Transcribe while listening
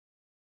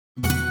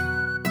Hi,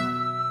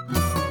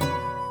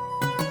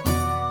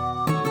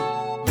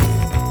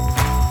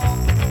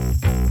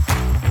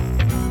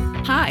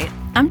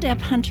 I'm Deb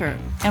Hunter,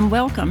 and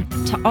welcome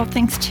to All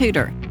Things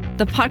Tudor,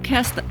 the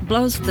podcast that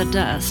blows the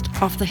dust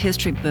off the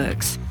history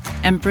books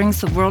and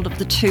brings the world of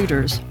the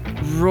Tudors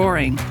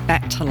roaring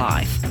back to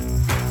life.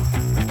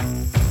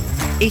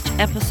 Each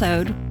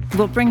episode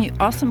will bring you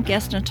awesome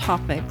guests and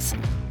topics,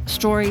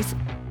 stories,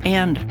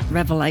 and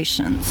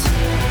revelations.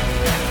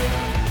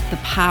 The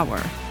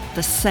power,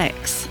 the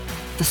sex,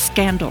 the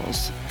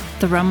scandals,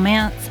 the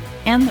romance,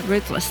 and the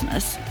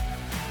ruthlessness.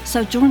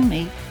 So join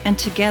me, and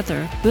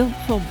together we'll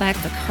pull back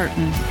the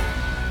curtain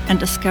and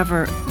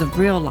discover the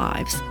real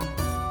lives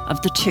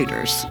of the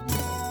Tudors.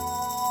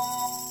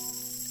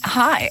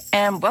 Hi,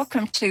 and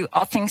welcome to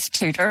All Things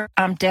Tudor.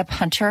 I'm Deb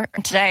Hunter,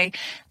 and today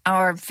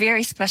our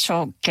very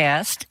special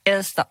guest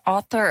is the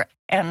author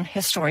and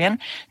historian,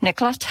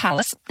 Nicola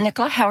Tallis.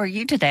 Nicola, how are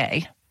you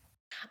today?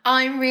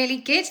 I'm really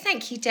good.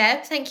 Thank you,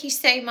 Deb. Thank you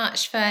so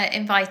much for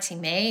inviting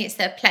me. It's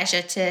a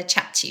pleasure to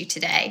chat to you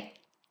today.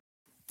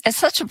 It's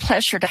such a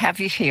pleasure to have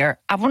you here.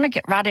 I want to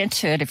get right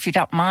into it, if you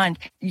don't mind.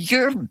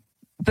 Your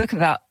book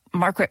about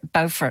Margaret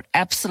Beaufort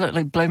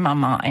absolutely blew my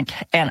mind,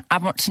 and I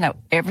want to know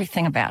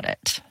everything about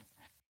it.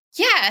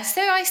 Yeah,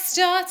 so I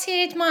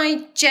started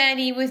my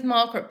journey with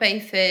Margaret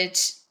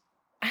Beaufort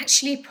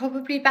actually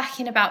probably back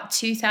in about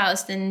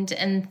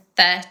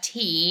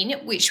 2013,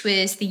 which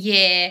was the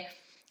year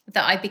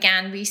that I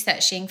began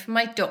researching for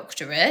my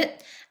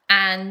doctorate.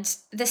 And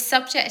the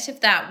subject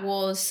of that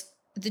was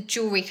the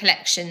jewellery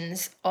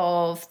collections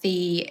of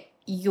the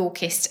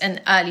Yorkist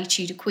and early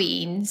Tudor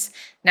queens.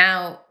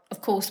 Now, of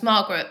course,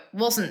 Margaret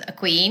wasn't a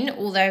queen,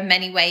 although in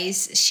many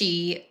ways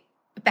she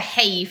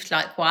behaved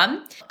like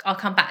one. I'll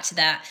come back to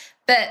that.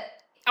 But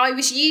I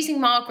was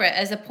using Margaret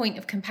as a point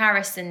of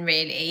comparison,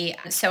 really.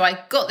 So I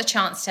got the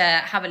chance to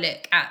have a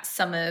look at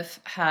some of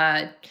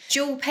her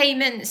jewel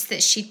payments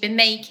that she'd been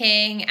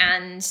making.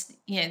 And,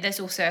 there's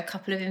also a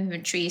couple of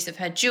inventories of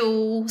her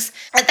jewels.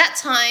 At that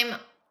time,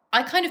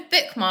 I kind of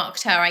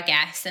bookmarked her, I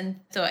guess, and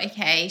thought,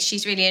 okay,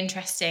 she's really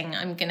interesting.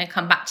 I'm going to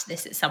come back to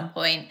this at some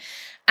point.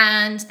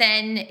 And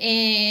then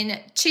in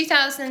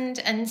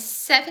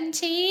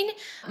 2017,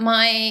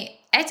 my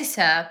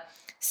editor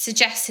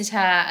suggested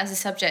her as a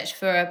subject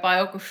for a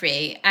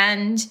biography.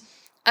 And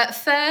at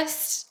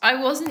first, I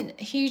wasn't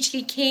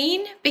hugely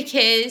keen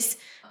because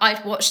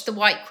I'd watched The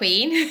White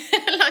Queen,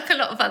 like a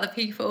lot of other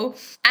people.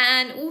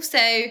 And also,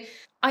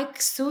 I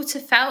sort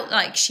of felt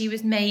like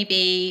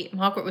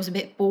Margaret was a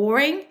bit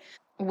boring,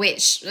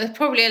 which there's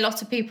probably a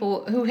lot of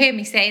people who hear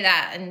me say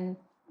that and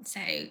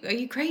say, are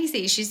you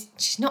crazy?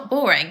 She's not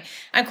boring.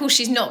 And of course,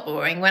 she's not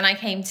boring. When I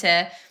came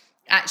to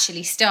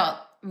actually start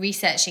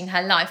researching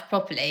her life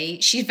properly,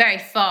 she's very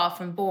far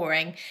from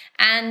boring.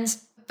 And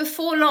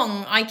before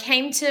long, I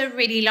came to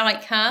really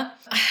like her.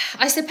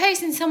 I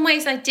suppose in some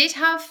ways I did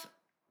have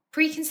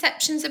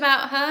preconceptions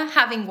about her,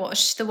 having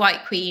watched The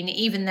White Queen,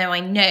 even though I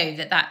know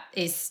that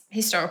is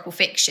historical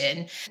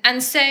fiction.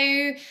 And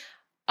so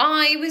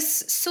I was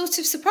sort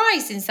of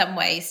surprised in some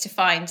ways to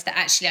find that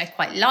actually I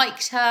quite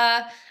liked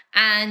her,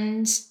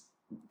 and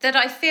that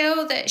I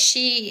feel that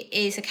she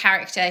is a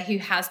character who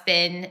has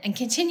been and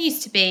continues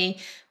to be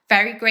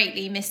very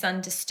greatly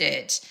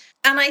misunderstood.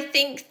 And I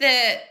think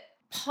that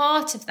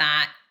part of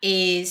that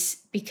is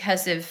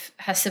because of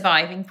her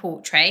surviving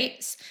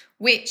portraits,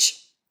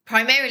 which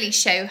primarily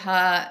show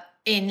her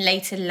in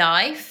later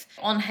life,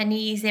 on her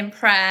knees in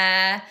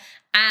prayer,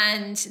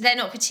 and they're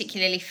not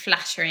particularly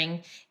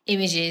flattering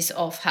images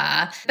of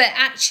her. But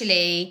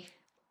actually,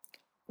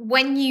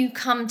 when you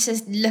come to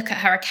look at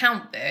her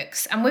account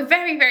books, and we're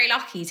very, very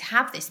lucky to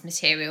have this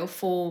material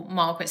for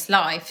Margaret's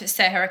life.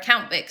 So her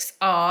account books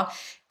are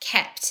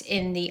kept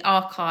in the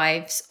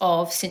archives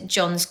of St.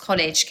 John's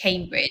College,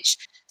 Cambridge.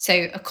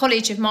 So a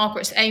college of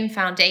Margaret's own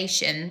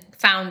foundation,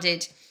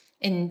 founded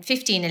in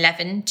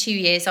 1511, 2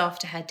 years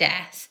after her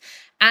death.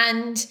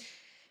 And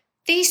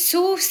these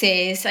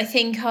sources, I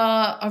think,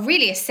 are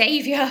really a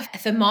saviour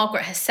for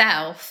Margaret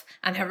herself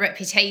and her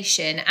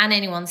reputation and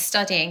anyone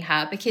studying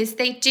her, because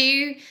they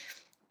do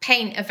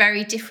paint a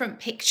very different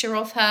picture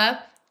of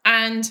her.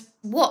 And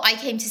what I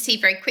came to see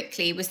very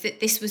quickly was that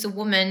this was a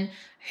woman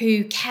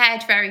who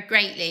cared very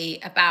greatly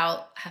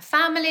about her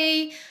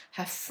family,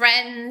 her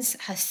friends,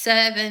 her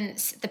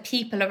servants, the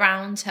people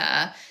around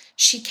her.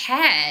 She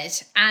cared,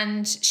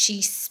 and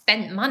she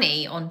spent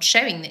money on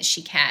showing that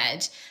she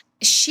cared.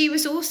 She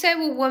was also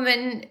a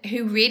woman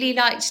who really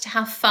liked to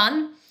have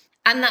fun.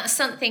 And that's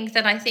something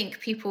that I think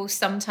people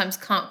sometimes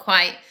can't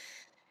quite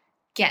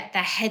get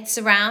their heads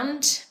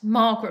around.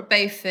 Margaret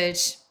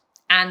Beaufort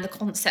and the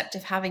concept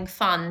of having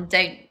fun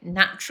don't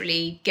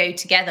naturally go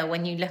together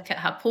when you look at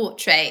her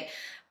portrait.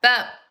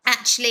 But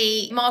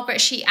actually, Margaret,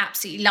 she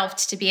absolutely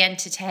loved to be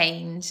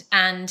entertained,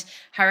 and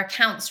her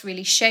accounts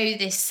really show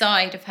this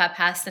side of her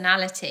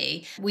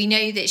personality. We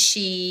know that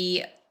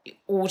she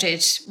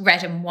ordered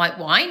red and white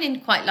wine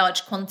in quite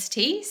large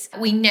quantities.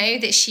 We know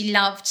that she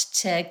loved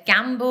to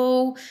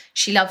gamble,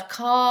 she loved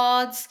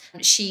cards,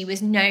 she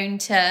was known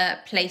to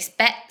place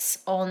bets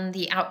on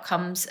the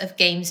outcomes of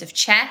games of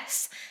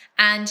chess,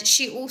 and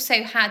she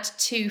also had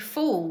 2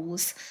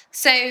 falls.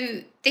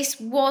 So this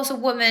was a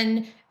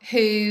woman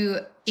who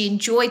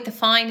enjoyed the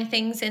finer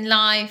things in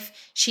life.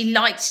 She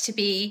liked to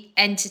be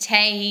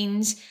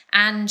entertained,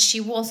 and she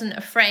wasn't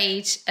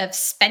afraid of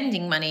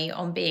spending money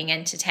on being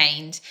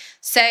entertained.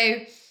 So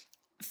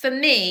for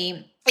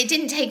me, it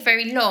didn't take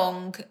very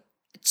long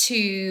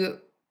to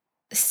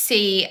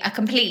see a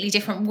completely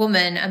different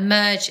woman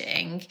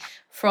emerging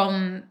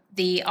from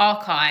the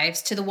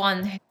archives to the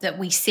one that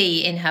we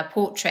see in her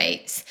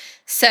portraits.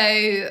 So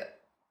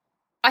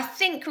I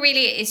think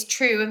really it is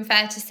true and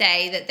fair to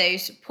say that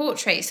those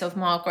portraits of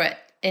Margaret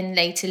in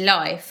later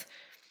life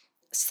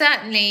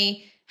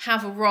certainly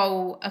have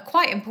a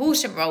quite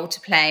important role to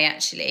play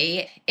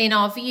actually in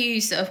our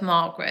views of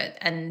Margaret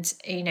and,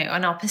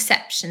 and our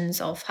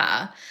perceptions of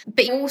her.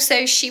 But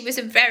also she was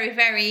a very,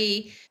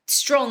 very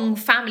strong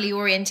family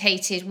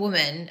orientated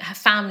woman. Her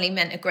family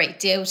meant a great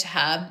deal to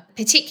her,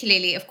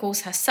 particularly, of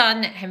course, her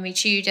son, Henry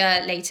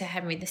Tudor, later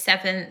Henry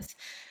VII.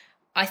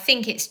 I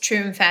think it's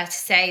true and fair to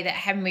say that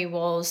Henry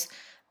was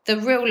the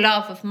real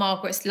love of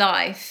Margaret's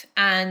life,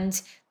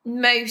 and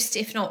most,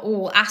 if not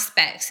all,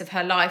 aspects of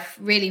her life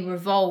really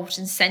revolved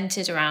and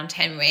centred around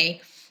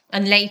Henry.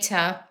 And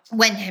later,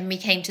 when Henry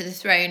came to the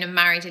throne and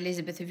married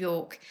Elizabeth of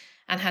York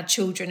and had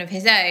children of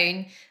his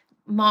own,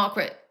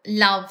 Margaret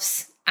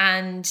loves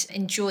and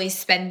enjoys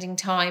spending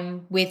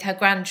time with her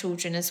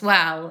grandchildren as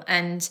well.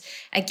 And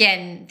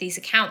again, these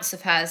accounts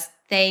of hers,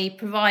 they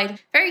provide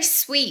very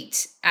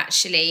sweet,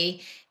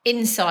 actually,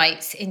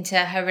 insights into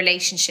her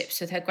relationships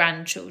with her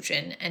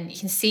grandchildren. And you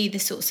can see the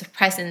sorts of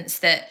presents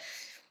that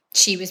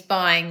she was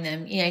buying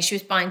them. She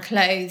was buying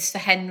clothes for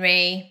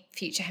Henry,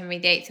 future Henry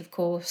VIII, of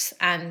course,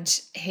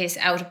 and his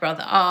elder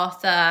brother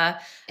Arthur.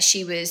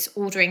 She was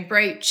ordering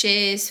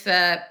brooches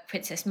for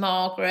Princess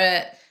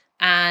Margaret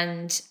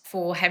and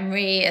for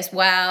Henry as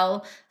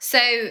well.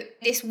 So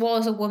this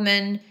was a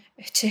woman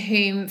to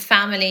whom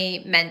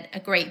family meant a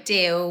great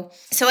deal.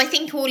 So I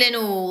think all in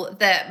all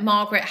that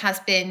Margaret has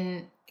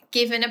been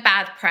given a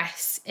bad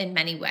press in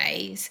many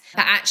ways.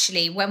 But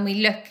actually, when we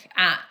look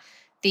at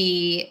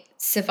the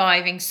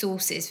surviving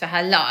sources for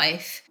her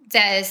life,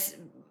 there's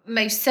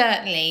most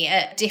certainly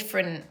a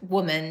different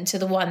woman to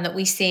the one that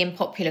we see in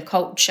popular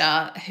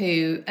culture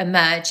who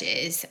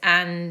emerges.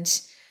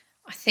 And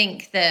I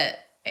think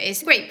that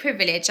it's a great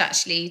privilege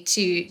actually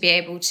to be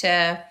able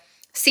to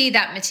see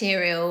that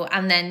material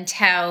and then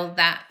tell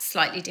that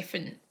slightly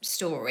different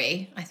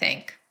story, I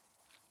think.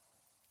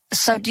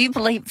 So do you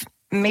believe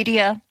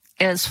media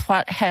is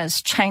what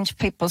has changed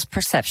people's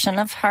perception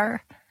of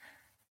her?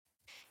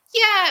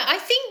 Yeah, I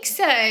think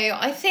so.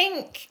 I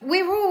think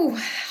we're all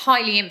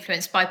highly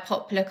influenced by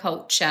popular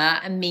culture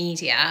and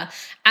media.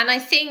 And I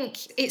think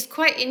it's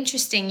quite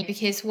interesting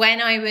because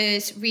when I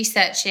was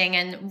researching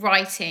and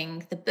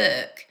writing the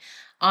book,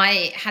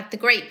 I had the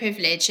great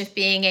privilege of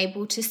being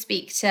able to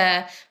speak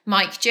to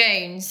Mike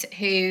Jones,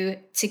 who,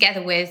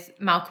 together with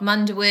Malcolm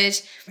Underwood,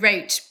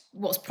 wrote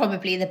what's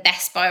probably the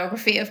best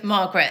biography of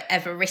Margaret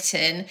ever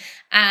written.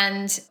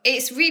 And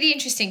it's really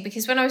interesting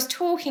because when I was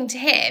talking to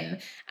him,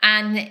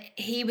 and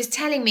he was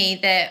telling me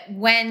that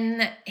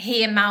when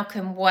he and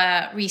Malcolm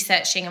were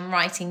researching and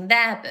writing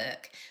their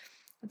book,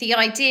 the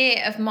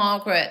idea of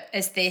Margaret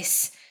as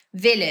this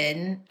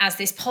villain, as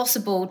this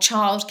possible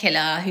child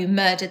killer who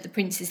murdered the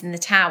princes in the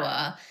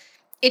Tower,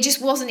 it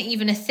just wasn't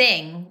even a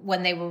thing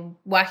when they were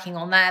working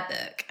on their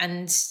book.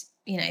 And,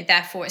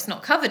 therefore it's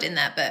not covered in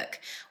their book.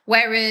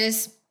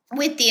 Whereas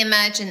with the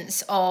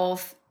emergence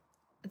of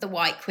the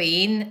White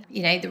Queen,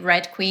 the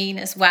Red Queen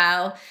as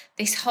well,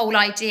 this whole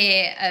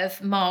idea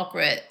of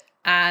Margaret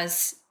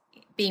as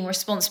being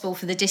responsible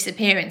for the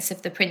disappearance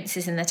of the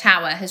princes in the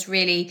Tower has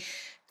really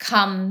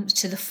come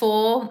to the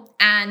fore.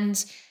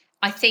 And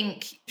I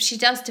think she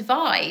does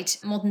divide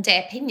modern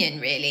day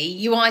opinion, really.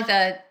 You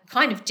either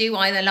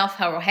love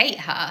her or hate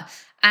her.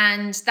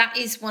 And that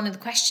is one of the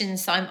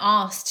questions I'm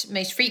asked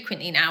most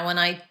frequently now when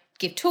I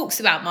give talks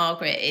about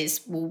Margaret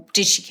is, well,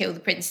 did she kill the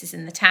princes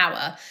in the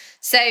Tower?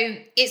 So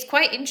it's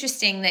quite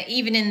interesting that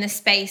even in the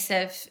space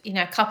of,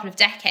 a couple of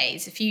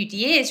decades, a few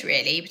years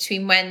really,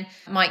 between when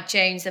Mike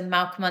Jones and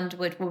Malcolm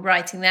Underwood were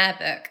writing their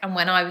book and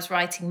when I was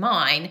writing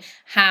mine,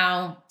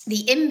 how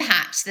the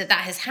impact that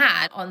has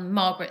had on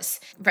Margaret's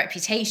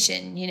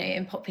reputation,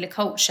 in popular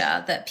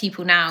culture, that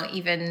people now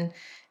even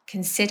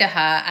consider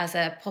her as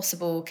a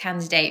possible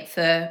candidate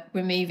for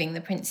removing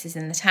the princes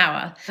in the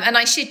Tower. And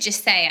I should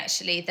just say,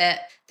 actually,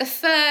 that the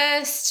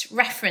first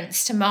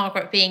reference to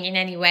Margaret being in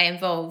any way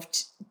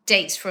involved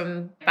dates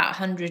from about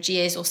 100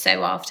 years or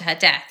so after her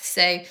death.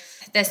 So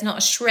there's not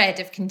a shred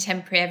of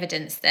contemporary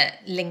evidence that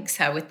links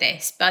her with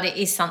this, but it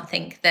is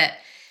something that,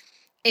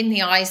 in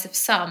the eyes of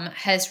some,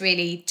 has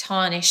really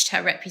tarnished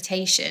her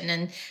reputation.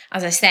 And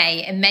as I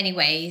say, in many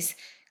ways,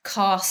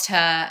 cast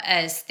her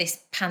as this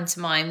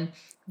pantomime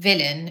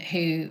villain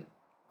who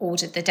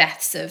ordered the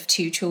deaths of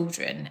 2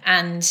 children.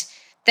 And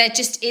there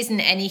just isn't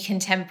any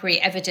contemporary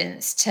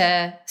evidence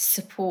to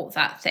support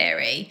that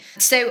theory.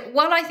 So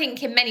while I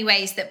think in many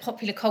ways that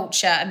popular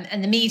culture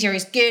and the media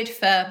is good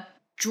for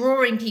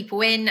drawing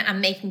people in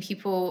and making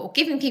people or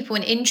giving people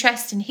an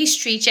interest in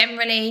history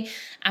generally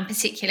and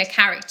particular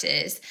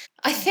characters,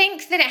 I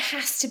think that it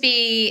has to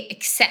be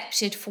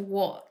accepted for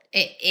what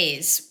it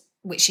is,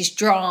 which is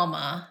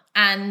drama.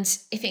 And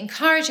if it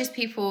encourages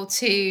people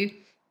to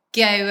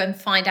go and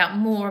find out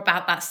more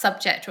about that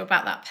subject or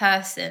about that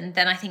person,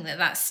 then I think that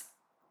that's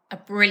a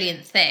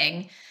brilliant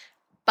thing.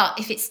 But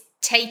if it's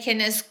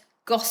taken as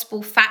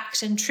gospel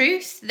fact and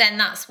truth, then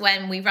that's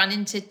when we run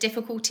into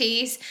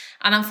difficulties.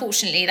 And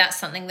unfortunately, that's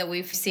something that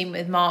we've seen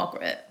with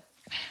Margaret.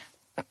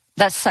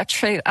 That's so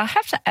true. I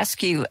have to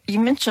ask you, you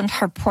mentioned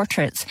her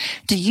portraits.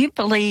 Do you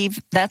believe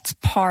that's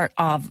part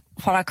of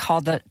what I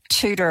call the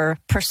Tudor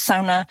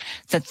persona,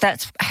 that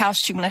that's how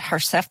she wanted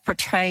herself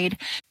portrayed,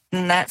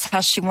 and that's how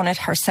she wanted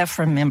herself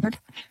remembered?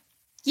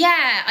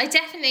 Yeah, I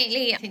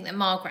definitely think that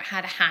Margaret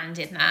had a hand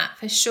in that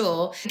for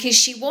sure, because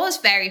she was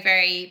very,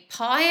 very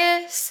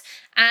pious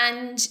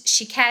and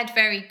she cared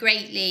very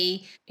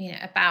greatly,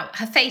 about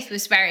her faith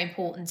was very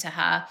important to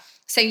her.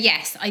 So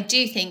yes, I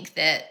do think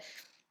that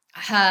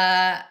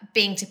her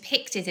being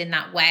depicted in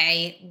that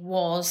way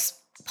was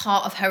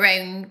part of her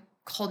own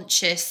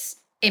conscious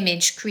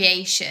image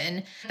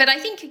creation. But I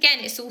think, again,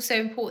 it's also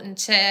important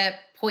to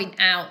point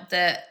out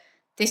that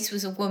this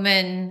was a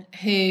woman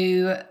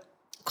who,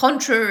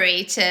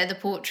 contrary to the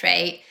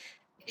portrait,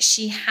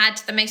 she had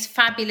the most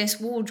fabulous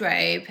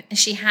wardrobe and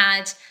she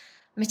had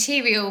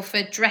material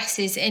for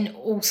dresses in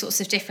all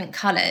sorts of different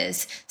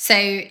colours.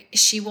 So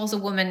she was a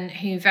woman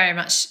who very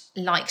much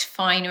liked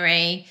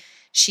finery.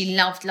 She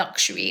loved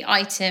luxury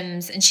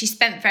items and she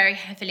spent very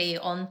heavily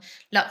on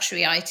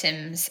luxury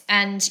items.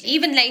 And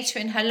even later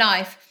in her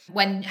life,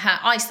 when her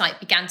eyesight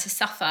began to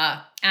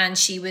suffer and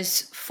she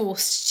was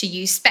forced to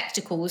use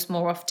spectacles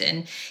more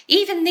often,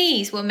 even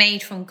these were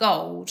made from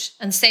gold,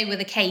 and so were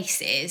the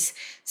cases.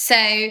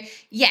 So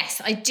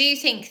yes, I do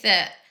think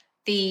that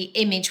the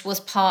image was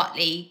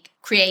partly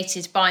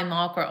created by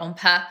Margaret on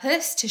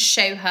purpose to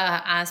show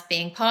her as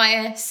being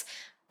pious,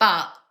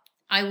 but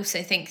I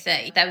also think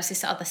that there was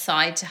this other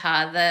side to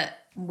her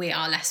that we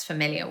are less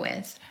familiar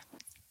with.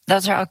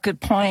 Those are all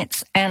good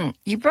points. And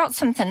you brought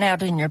something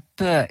out in your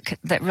book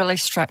that really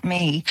struck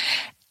me.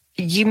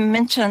 You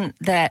mentioned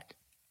that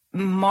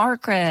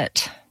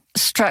Margaret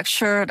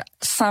structured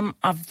some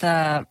of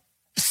the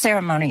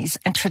ceremonies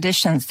and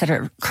traditions that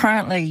are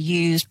currently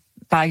used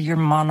by your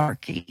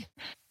monarchy.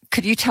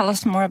 Could you tell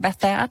us more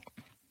about that?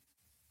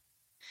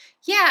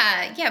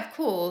 Yeah, of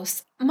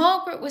course.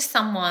 Margaret was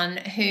someone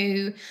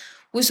who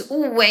was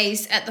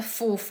always at the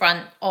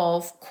forefront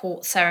of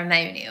court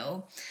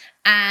ceremonial,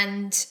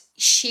 and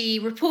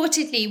she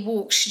reportedly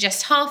walked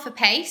just half a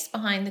pace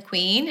behind the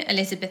Queen,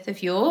 Elizabeth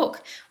of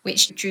York,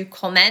 which drew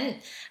comment.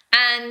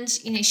 And,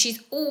 she's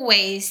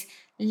always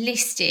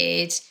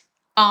listed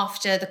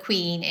after the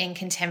Queen in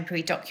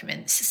contemporary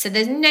documents. So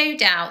there's no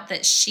doubt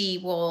that she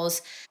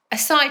was,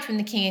 aside from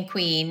the King and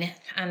Queen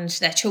and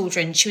their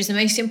children, she was the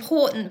most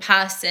important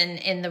person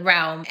in the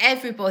realm.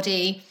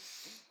 Everybody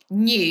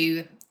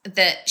knew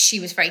that she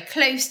was very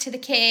close to the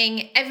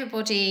King.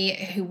 Everybody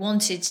who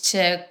wanted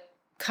to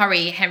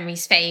curry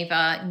Henry's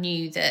favour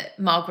knew that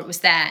Margaret was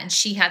there and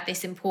she had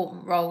this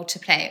important role to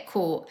play at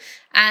court.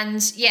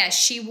 And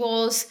she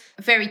was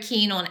very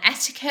keen on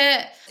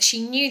etiquette.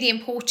 She knew the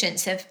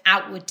importance of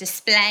outward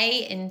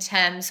display in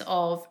terms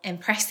of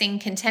impressing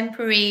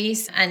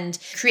contemporaries and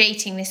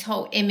creating this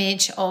whole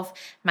image of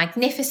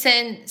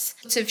magnificence.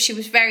 So she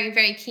was very,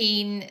 very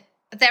keen.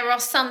 There are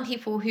some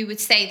people who would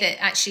say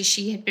that actually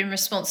she had been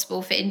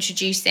responsible for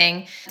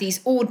introducing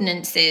these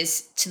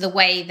ordinances to the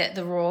way that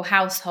the royal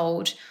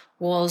household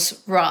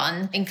was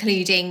run,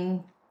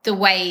 including the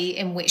way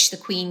in which the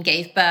Queen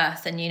gave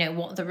birth and,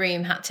 what the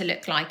room had to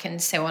look like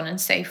and so on and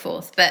so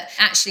forth. But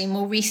actually,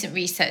 more recent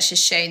research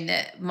has shown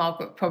that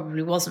Margaret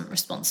probably wasn't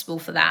responsible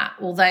for that.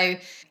 Although,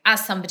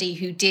 as somebody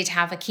who did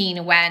have a keen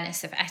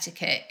awareness of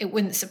etiquette, it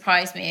wouldn't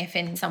surprise me if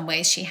in some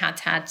ways she had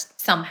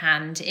some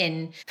hand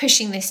in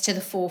pushing this to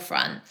the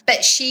forefront.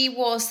 But she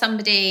was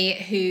somebody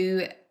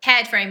who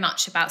cared very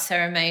much about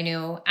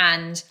ceremonial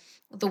and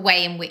the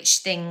way in which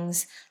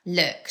things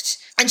looked.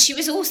 And she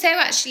was also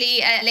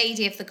actually a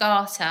Lady of the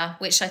Garter,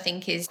 which I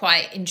think is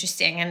quite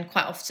interesting and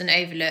quite often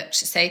overlooked.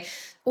 So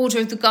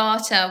Order of the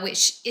Garter,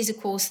 which is, of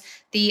course,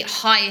 the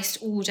highest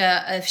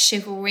order of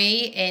chivalry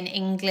in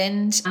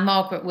England.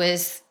 Margaret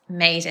was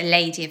made a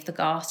Lady of the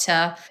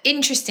Garter.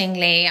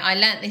 Interestingly, I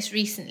learnt this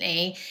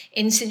recently,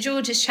 in St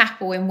George's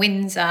Chapel in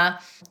Windsor,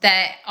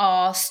 there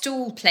are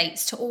stool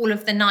plates to all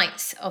of the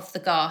Knights of the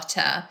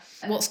Garter.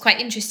 What's quite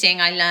interesting,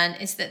 I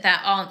learned, is that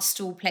there aren't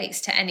stool plates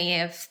to any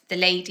of the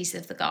ladies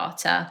of the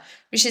Garter,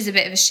 which is a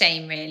bit of a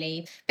shame,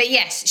 really. But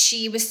yes,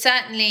 she was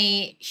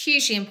certainly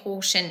hugely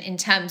important in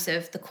terms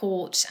of the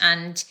court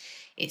and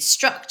its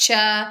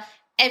structure,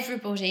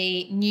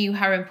 everybody knew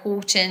her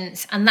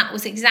importance, and that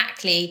was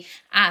exactly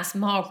as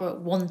Margaret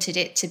wanted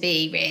it to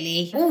be,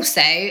 really.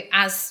 Also,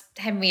 as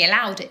Henry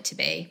allowed it to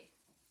be.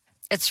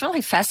 It's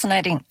really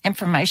fascinating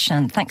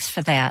information. Thanks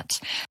for that.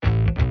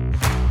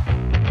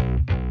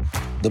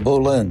 The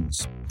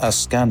Boleyns, a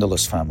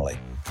scandalous family.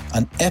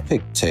 An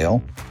epic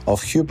tale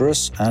of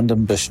hubris and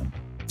ambition.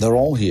 They're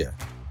all here.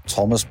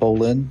 Thomas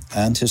Boleyn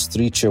and his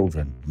 3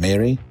 children,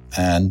 Mary,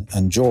 Anne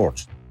and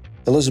George.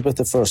 Elizabeth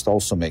I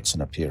also makes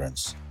an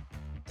appearance.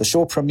 The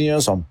show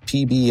premieres on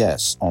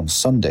PBS on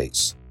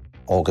Sundays,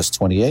 August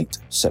 28th,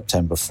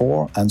 September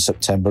 4 and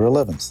September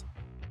 11th.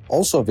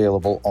 Also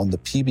available on the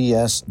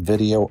PBS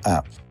video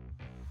app.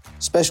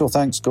 Special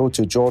thanks go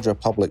to Georgia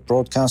Public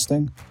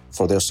Broadcasting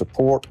for their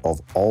support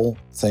of all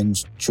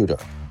things Tudor.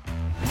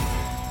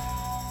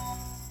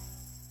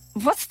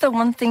 What's the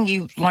one thing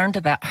you learned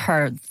about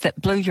her that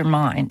blew your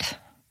mind?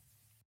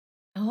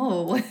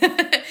 Oh,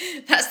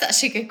 that's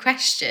such a good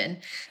question.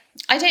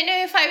 I don't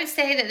know if I would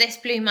say that this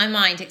blew my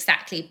mind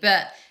exactly,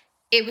 but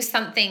it was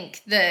something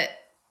that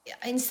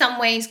in some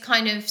ways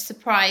kind of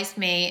surprised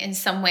me. In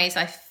some ways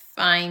I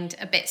find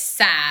a bit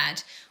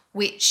sad,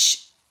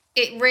 which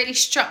it really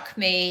struck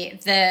me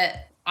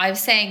that I was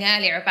saying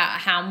earlier about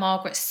how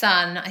Margaret's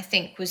son, I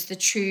think, was the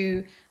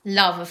true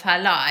love of her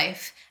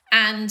life.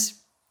 And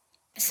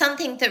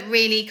something that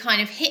really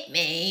kind of hit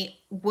me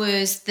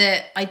was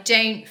that I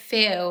don't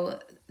feel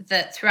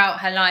that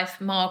throughout her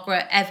life,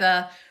 Margaret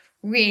ever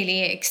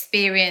really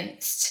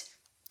experienced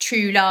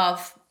true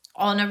love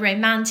on a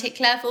romantic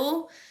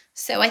level.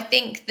 So I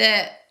think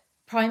that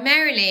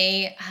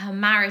primarily her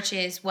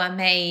marriages were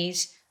made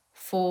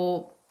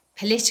for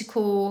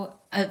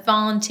political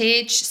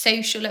advantage,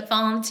 social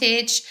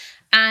advantage.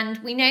 And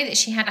we know that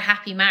she had a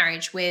happy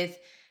marriage with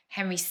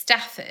Henry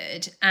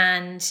Stafford,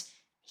 and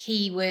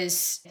he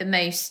was the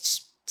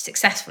most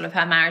successful of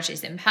her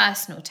marriages in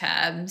personal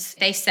terms.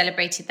 They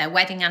celebrated their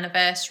wedding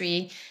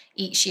anniversary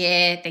each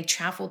year. They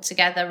travelled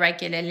together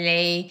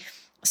regularly.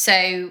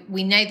 So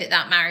we know that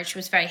that marriage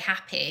was very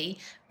happy.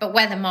 But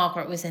whether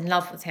Margaret was in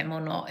love with him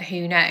or not,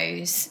 who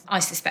knows? I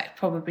suspect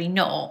probably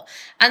not.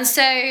 And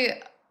so,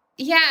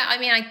 yeah, I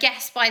mean, I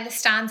guess by the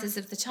standards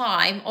of the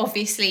time,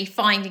 obviously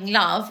finding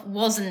love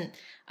wasn't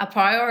a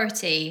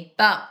priority.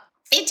 But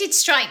it did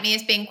strike me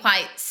as being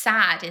quite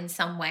sad in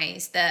some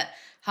ways that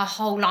her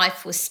whole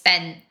life was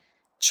spent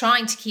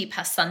trying to keep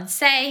her son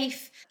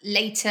safe,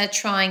 later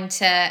trying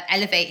to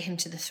elevate him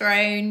to the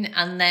throne,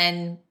 and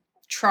then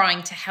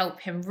trying to help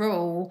him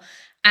rule.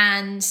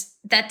 And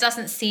there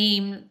doesn't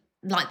seem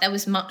like there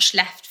was much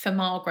left for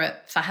Margaret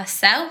for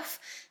herself.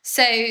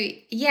 So,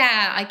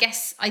 yeah, I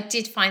guess I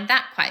did find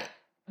that quite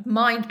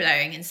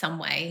mind-blowing in some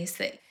ways,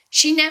 that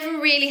she never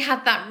really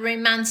had that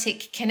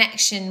romantic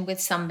connection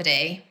with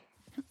somebody.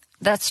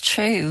 That's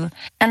true.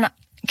 And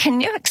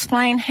can you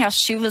explain how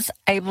she was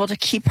able to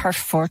keep her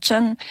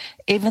fortune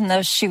even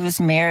though she was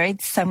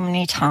married so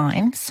many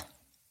times?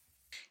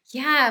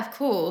 Yeah, of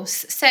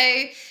course. So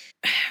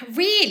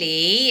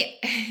really,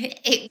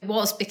 it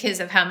was because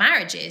of her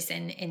marriages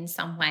in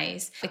some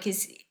ways,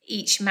 because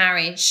each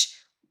marriage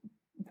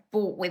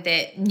brought with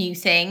it new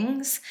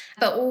things,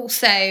 but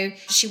also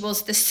she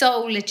was the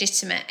sole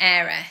legitimate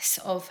heiress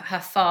of her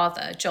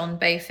father, John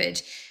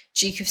Beaufort,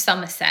 Duke of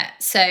Somerset.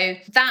 So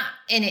that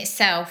in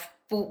itself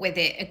brought with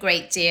it a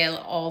great deal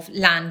of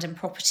land and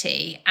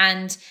property.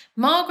 And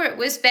Margaret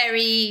was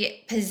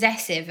very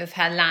possessive of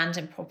her land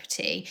and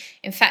property.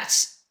 In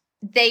fact,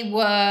 they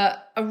were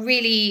a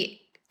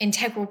really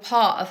integral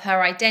part of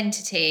her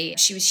identity.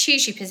 She was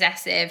hugely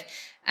possessive,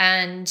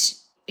 and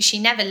she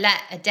never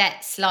let a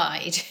debt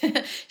slide.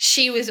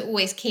 She was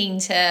always keen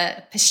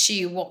to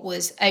pursue what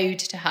was owed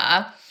to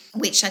her,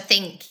 which I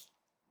think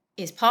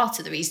is part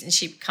of the reason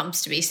she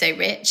comes to be so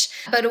rich.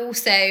 But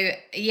also,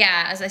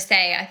 yeah, as I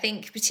say, I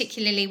think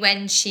particularly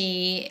when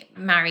she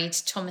married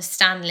Thomas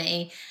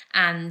Stanley,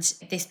 and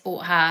this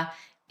brought her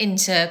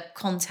into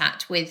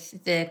contact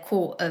with the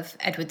court of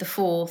Edward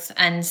IV,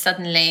 and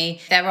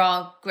suddenly there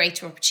are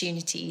greater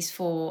opportunities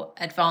for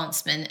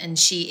advancement, and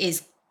she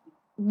is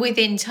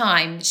within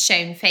time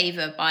shown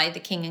favour by the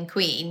king and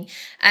queen.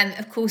 And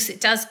of course it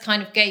does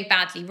kind of go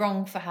badly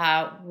wrong for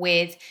her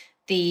with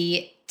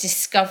the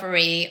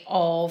discovery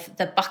of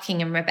the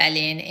Buckingham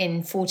Rebellion in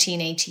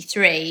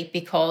 1483,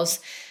 because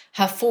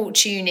her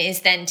fortune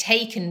is then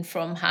taken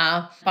from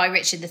her by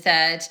Richard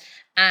III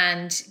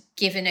and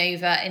given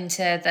over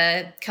into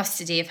the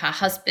custody of her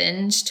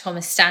husband,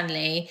 Thomas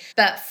Stanley.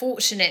 But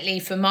fortunately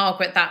for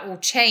Margaret, that all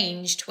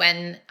changed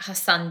when her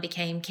son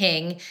became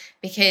king,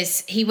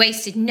 because he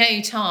wasted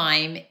no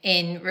time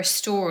in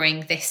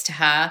restoring this to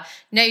her,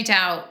 no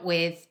doubt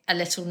with a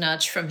little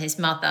nudge from his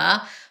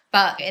mother.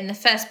 But in the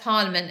first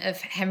parliament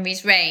of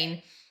Henry's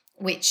reign,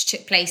 which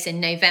took place in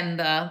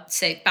November,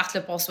 so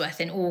Battle of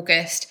Bosworth in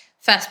August,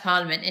 first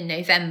parliament in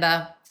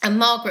November, and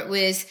Margaret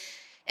was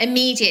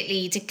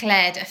immediately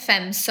declared a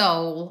femme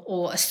sole,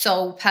 or a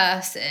sole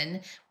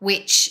person,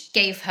 which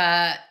gave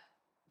her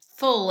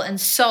full and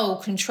sole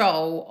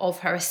control of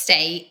her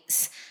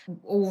estates,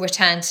 all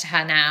returned to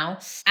her now.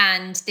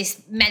 And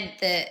this meant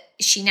that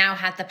she now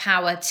had the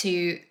power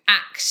to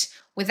act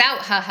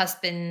without her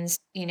husband's,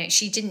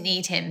 she didn't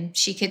need him.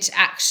 She could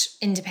act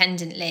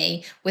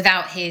independently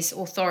without his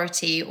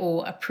authority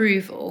or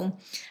approval.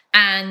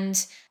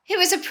 And it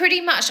was a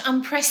pretty much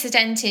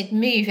unprecedented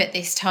move at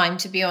this time,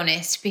 to be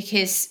honest,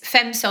 because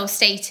femme sole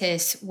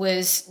status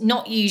was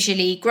not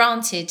usually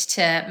granted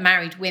to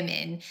married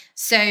women.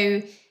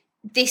 So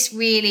this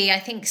really, I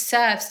think,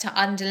 serves to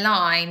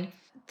underline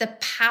the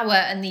power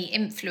and the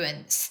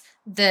influence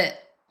that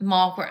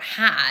Margaret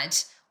had,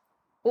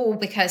 all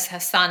because her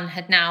son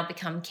had now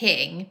become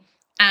king.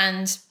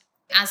 And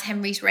as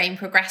Henry's reign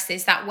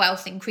progresses, that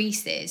wealth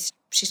increases.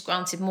 She's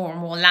granted more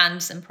and more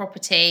lands and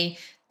property.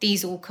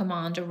 These all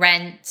command a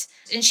rent.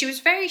 And she was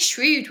very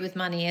shrewd with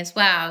money as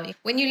well.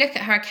 When you look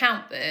at her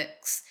account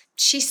books,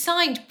 she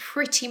signed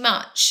pretty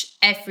much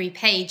every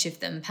page of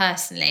them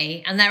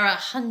personally. And there are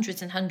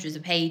hundreds and hundreds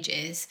of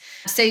pages.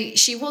 So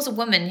she was a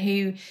woman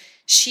who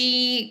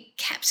she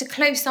kept a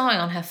close eye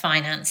on her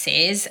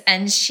finances,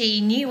 and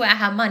she knew where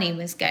her money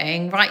was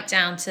going right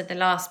down to the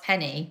last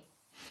penny.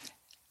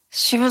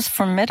 She was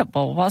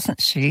formidable,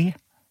 wasn't she?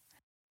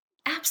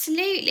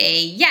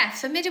 Absolutely. Yeah,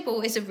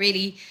 formidable is a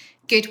really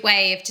good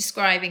way of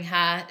describing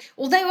her.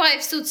 Although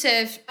I've sort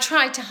of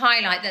tried to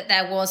highlight that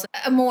there was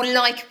a more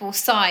likeable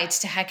side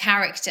to her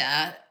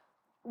character,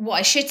 what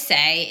I should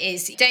say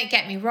is, don't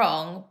get me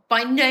wrong,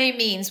 by no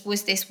means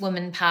was this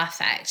woman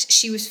perfect.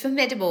 She was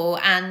formidable,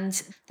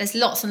 and there's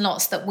lots and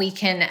lots that we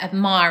can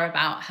admire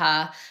about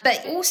her.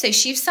 But also,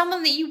 she was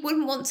someone that you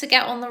wouldn't want to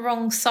get on the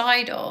wrong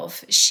side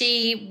of.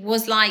 She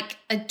was like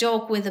a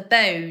dog with a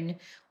bone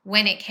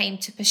when it came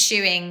to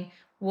pursuing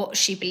what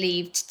she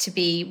believed to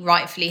be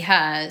rightfully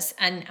hers.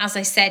 And as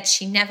I said,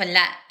 she never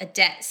let a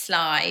debt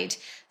slide.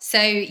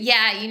 So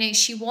yeah,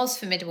 she was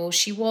formidable.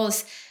 She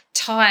was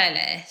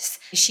tireless.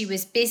 She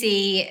was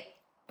busy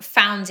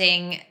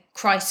founding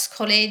Christ's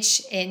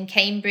College in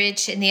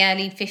Cambridge in the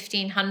early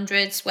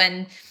 1500s,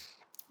 when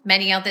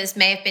many others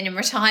may have been in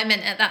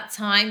retirement at that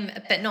time,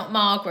 but not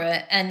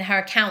Margaret. And her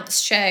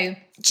accounts show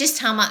just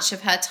how much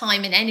of her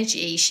time and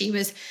energy she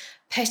was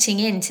putting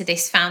into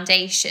this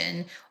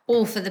foundation,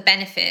 all for the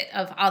benefit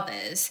of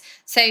others.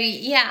 So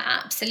yeah,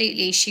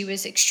 absolutely, she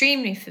was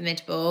extremely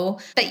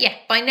formidable. But yeah,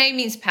 by no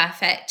means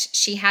perfect.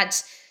 She had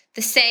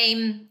the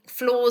same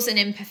flaws and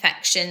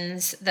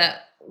imperfections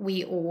that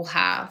we all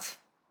have.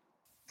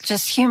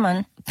 Just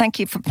human. Thank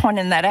you for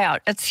pointing that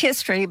out. It's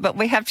history, but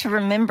we have to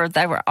remember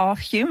they were all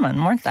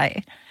human, weren't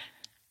they?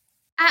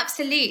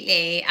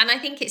 Absolutely. And I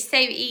think it's so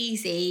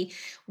easy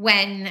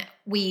when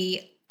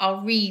we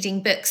are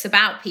reading books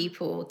about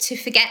people to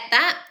forget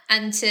that,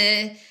 and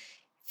to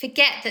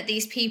forget that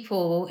these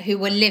people who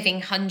were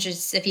living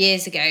hundreds of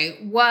years ago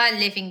were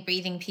living,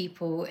 breathing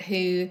people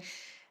who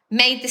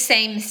made the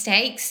same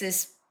mistakes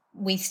as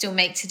we still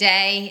make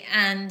today.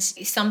 And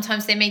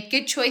sometimes they made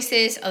good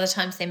choices, other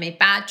times they made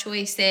bad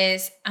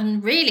choices.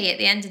 And really, at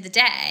the end of the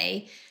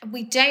day,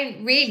 we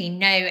don't really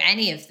know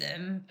any of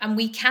them, and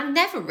we can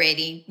never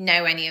really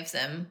know any of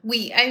them.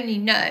 We only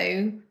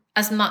know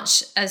as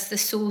much as the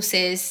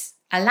sources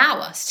allow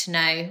us to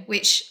know,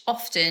 which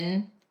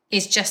often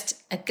is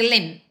just a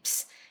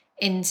glimpse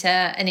into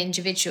an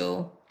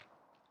individual.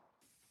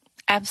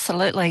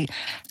 Absolutely.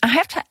 I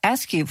have to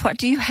ask you, what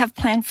do you have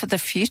planned for the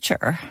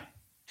future?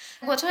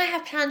 What do I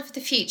have planned for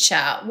the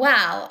future?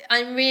 Well,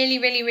 I'm really,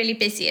 really, really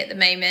busy at the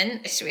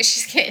moment, which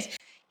is good.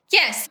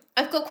 Yes,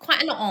 I've got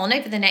quite a lot on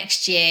over the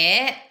next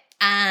year,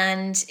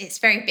 and it's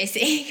very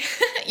busy.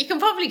 You can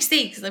probably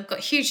see because I've got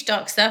huge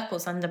dark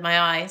circles under my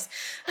eyes.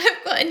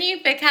 I've got a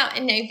new book out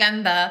in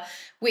November,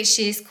 which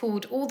is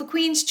called All the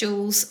Queen's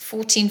Jewels,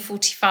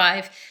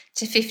 1445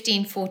 to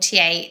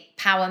 1548,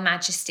 Power,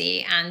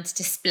 Majesty and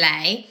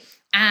Display.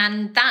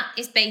 And that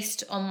is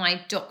based on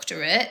my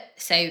doctorate.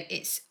 So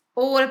it's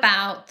all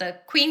about the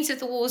Queens of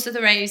the Wars of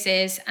the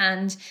Roses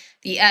and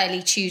the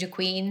early Tudor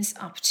queens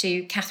up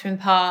to Catherine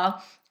Parr.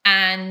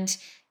 And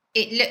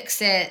it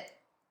looks at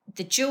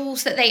the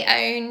jewels that they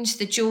owned,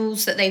 the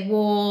jewels that they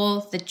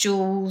wore, the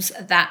jewels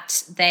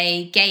that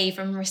they gave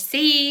and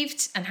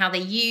received, and how they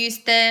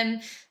used them.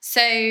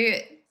 So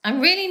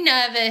I'm really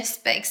nervous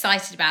but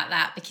excited about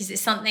that, because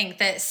it's something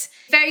that's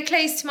very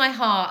close to my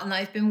heart and that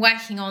I've been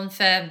working on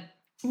for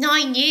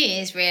 9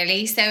 years,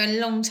 really, so a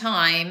long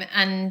time,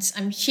 and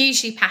I'm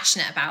hugely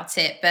passionate about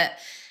it, but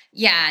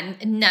yeah,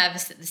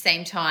 nervous at the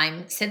same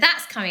time. So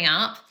that's coming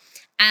up.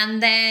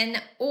 And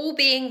then, all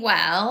being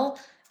well,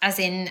 as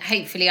in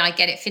hopefully I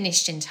get it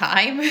finished in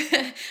time,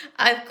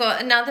 I've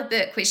got another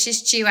book which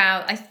is due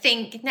out, I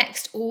think,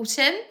 next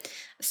autumn.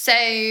 So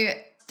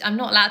I'm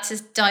not allowed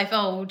to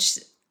divulge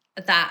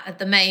that at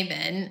the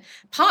moment,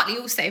 partly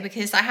also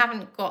because I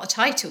haven't got a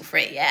title for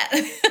it yet.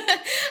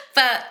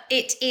 But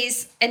it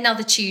is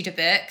another Tudor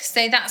book,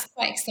 so that's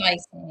quite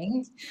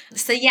exciting.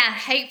 So yeah,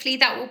 hopefully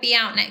that will be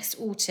out next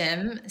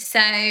autumn. So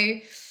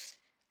yeah,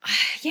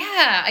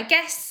 I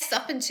guess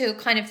up until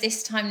kind of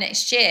this time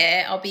next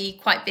year, I'll be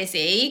quite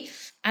busy.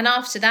 And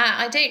after that,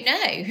 I don't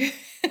know.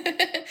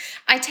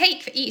 I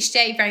take each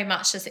day very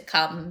much as it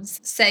comes.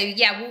 So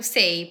yeah, we'll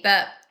see.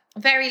 But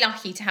very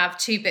lucky to have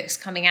 2 books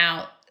coming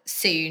out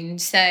soon.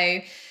 So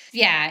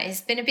yeah,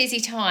 it's been a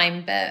busy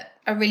time, but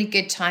a really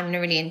good time and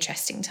a really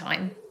interesting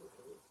time.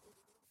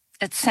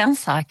 It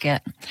sounds like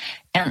it.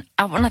 And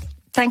I want to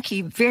thank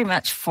you very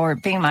much for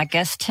being my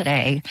guest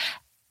today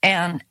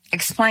and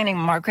explaining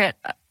Margaret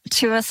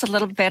to us a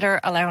little better,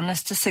 allowing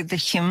us to see the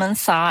human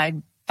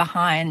side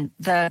behind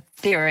the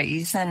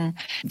theories and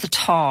the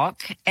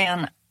talk.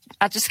 And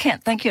I just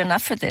can't thank you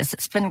enough for this.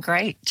 It's been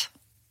great.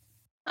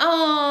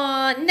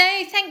 Oh,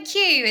 no, thank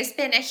you. It's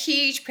been a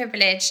huge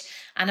privilege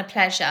and a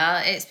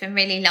pleasure. It's been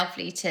really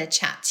lovely to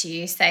chat to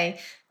you. So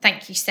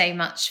thank you so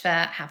much for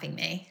having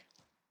me.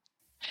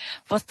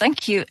 Well,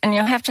 thank you. And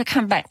you'll have to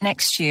come back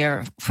next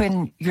year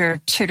when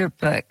your Tudor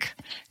book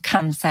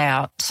comes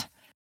out.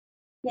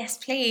 Yes,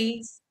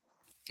 please.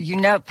 You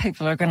know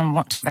people are going to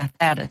want to about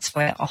that as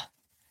well.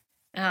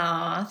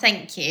 Oh,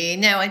 thank you.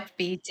 No, I'd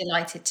be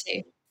delighted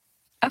to.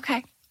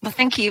 Okay. Well,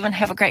 thank you and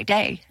have a great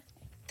day.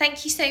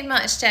 Thank you so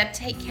much, Deb.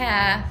 Take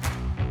care.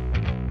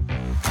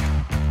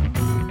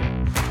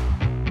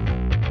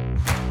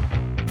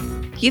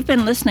 You've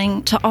been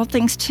listening to All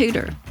Things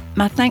Tudor.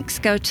 My thanks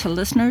go to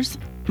listeners,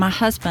 my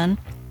husband,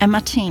 and my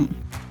team.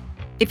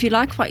 If you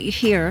like what you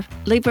hear,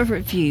 leave a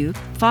review,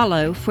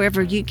 follow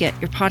wherever you get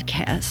your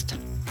podcast,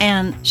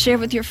 and share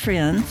with your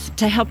friends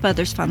to help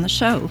others find the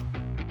show.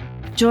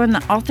 Join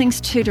the All Things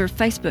Tudor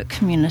Facebook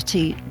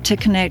community to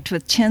connect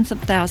with tens of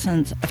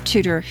thousands of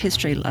Tudor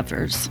history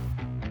lovers.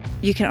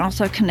 You can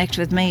also connect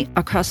with me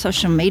across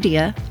social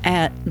media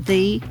at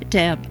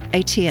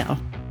TheDebATL.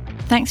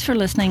 Thanks for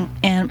listening,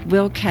 and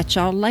we'll catch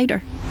y'all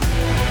later.